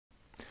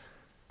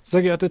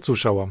Sehr geehrte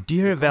Zuschauer,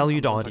 Dear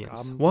valued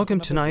audience,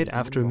 welcome tonight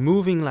after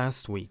moving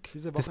last week.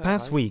 This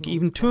past week,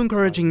 even two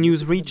encouraging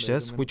news reached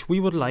us, which we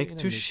would like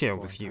to share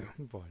with you.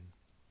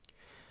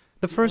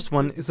 The first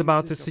one is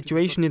about the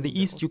situation in the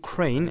East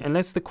Ukraine and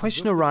lets the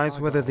question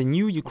arise whether the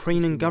new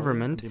Ukrainian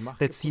government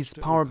that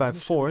seized power by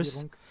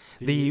force,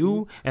 the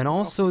EU and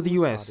also the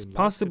US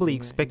possibly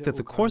expected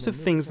the course of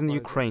things in the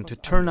Ukraine to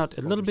turn out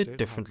a little bit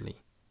differently.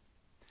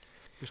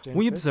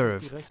 We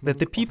observe that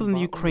the people in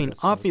the Ukraine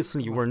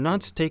obviously were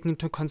not taken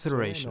into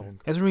consideration.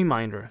 As a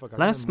reminder,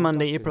 last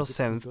Monday, April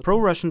 7th,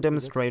 pro-Russian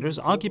demonstrators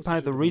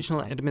occupied the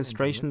regional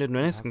administration in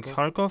Donetsk and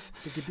Kharkov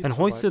and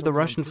hoisted the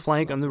Russian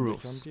flag on the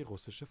roofs.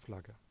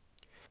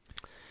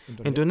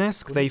 In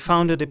Donetsk, they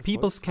founded a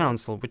People's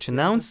Council, which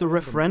announced a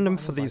referendum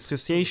for the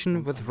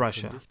association with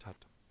Russia.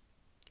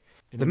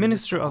 The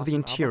Minister of the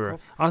Interior,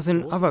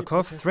 Arsen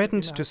Avakov,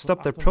 threatened to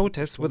stop the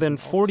protests within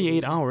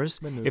 48 hours,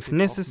 if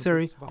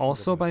necessary,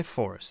 also by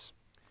force.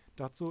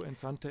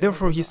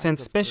 Therefore, he sent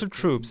special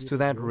troops to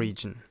that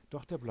region.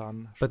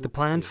 But the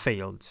plan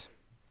failed.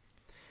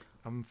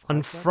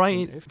 On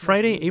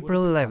Friday,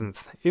 April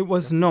 11th, it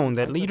was known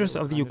that leaders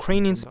of the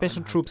Ukrainian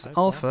Special Troops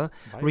Alpha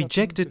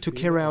rejected to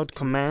carry out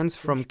commands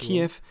from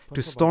Kiev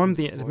to storm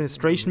the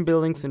administration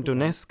buildings in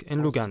Donetsk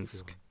and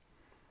Lugansk.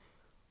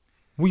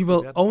 We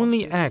will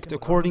only act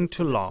according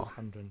to law.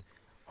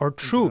 Our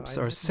troops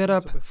are set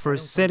up for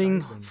setting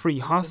free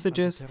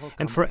hostages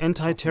and for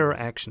anti-terror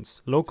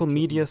actions, local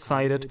media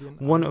cited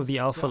one of the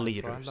Alpha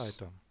leaders.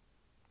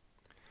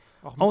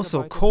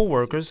 Also,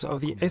 co-workers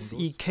of the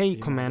SEK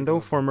commando,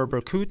 former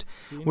Berkut,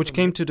 which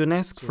came to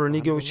Donetsk for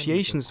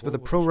negotiations with the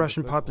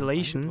pro-Russian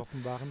population,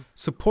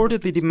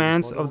 supported the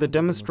demands of the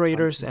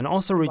demonstrators and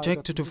also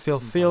rejected to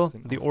fulfill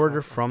the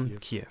order from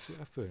Kiev.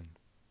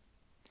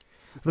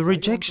 The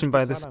rejection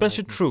by the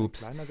special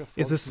troops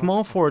is a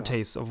small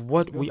foretaste of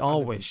what we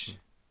all wish.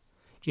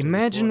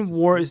 Imagine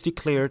war is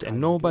declared and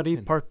nobody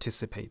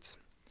participates.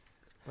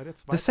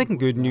 The second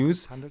good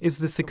news is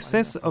the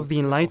success of the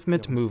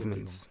Enlightenment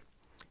movements.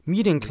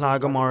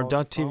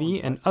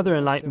 Medienklagemauer.tv and other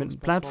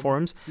Enlightenment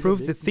platforms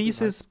proved the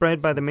thesis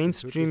spread by the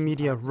mainstream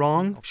media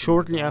wrong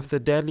shortly after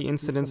the deadly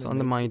incidents on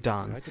the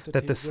Maidan,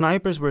 that the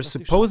snipers were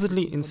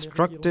supposedly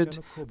instructed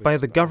by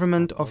the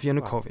government of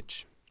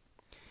Yanukovych.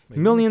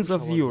 Millions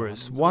of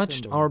viewers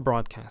watched our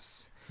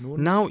broadcasts.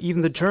 Now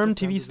even the German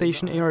TV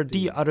station ARD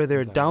utter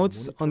their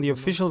doubts on the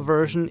official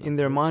version in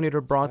their Monitor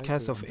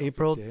broadcast of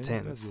April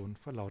 10th.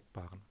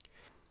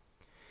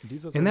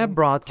 In that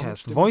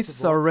broadcast,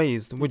 voices are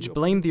raised which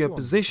blame the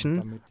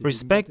opposition,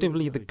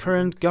 respectively the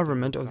current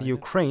government of the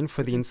Ukraine,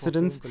 for the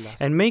incidents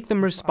and make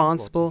them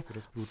responsible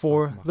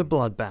for the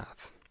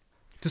bloodbath.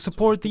 To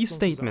support these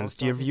statements,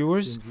 dear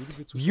viewers,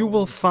 you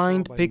will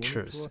find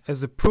pictures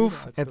as a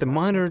proof at the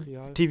Monitor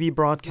TV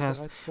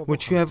broadcast,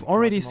 which you have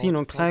already seen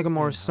on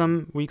Klagemauer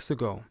some weeks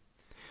ago.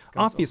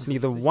 Obviously,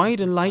 the white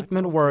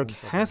Enlightenment work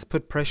has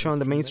put pressure on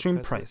the mainstream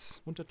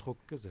press.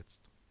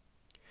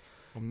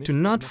 To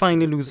not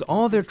finally lose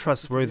all their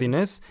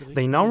trustworthiness,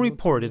 they now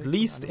report, at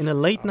least in a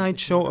late-night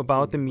show,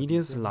 about the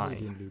media's lie.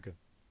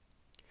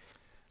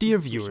 Dear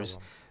viewers,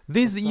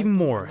 this even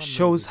more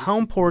shows how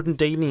important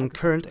daily and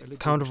current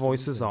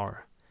counter-voices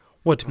are.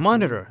 What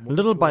Monitor,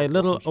 little by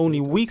little, only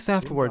weeks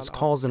afterwards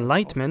calls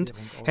enlightenment,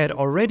 had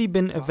already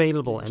been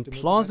available and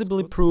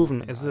plausibly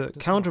proven as a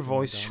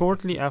counter-voice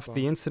shortly after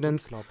the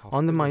incidents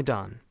on the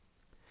Maidan.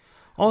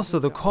 Also,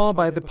 the call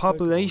by the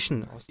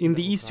population in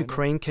the East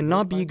Ukraine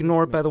cannot be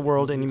ignored by the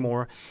world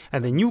anymore,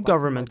 and the new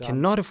government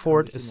cannot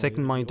afford a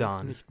second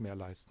Maidan.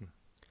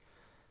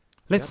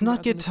 Let's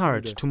not get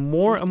tired to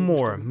more and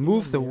more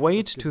move the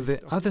weight to the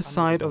other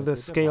side of the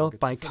scale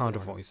by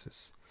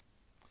counter-voices.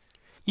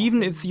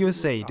 Even if the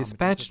USA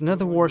dispatched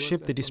another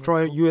warship, the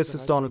destroyer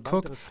USS Donald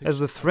Cook, as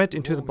a threat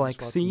into the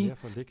Black Sea,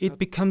 it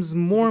becomes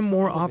more and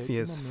more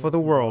obvious for the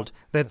world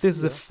that this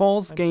is a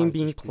false game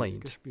being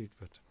played.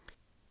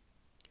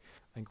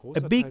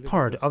 A big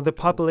part of the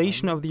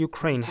population of the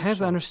Ukraine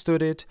has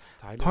understood it,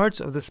 parts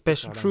of the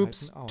special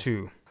troops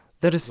too.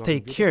 Let us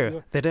take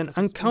care that an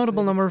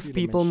uncountable number of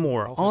people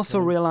more also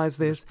realize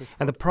this,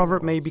 and the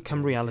proverb may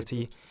become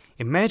reality.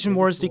 Imagine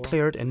war is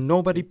declared and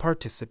nobody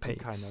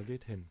participates.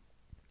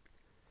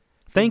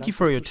 Thank you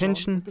for your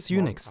attention. See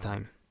you next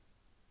time.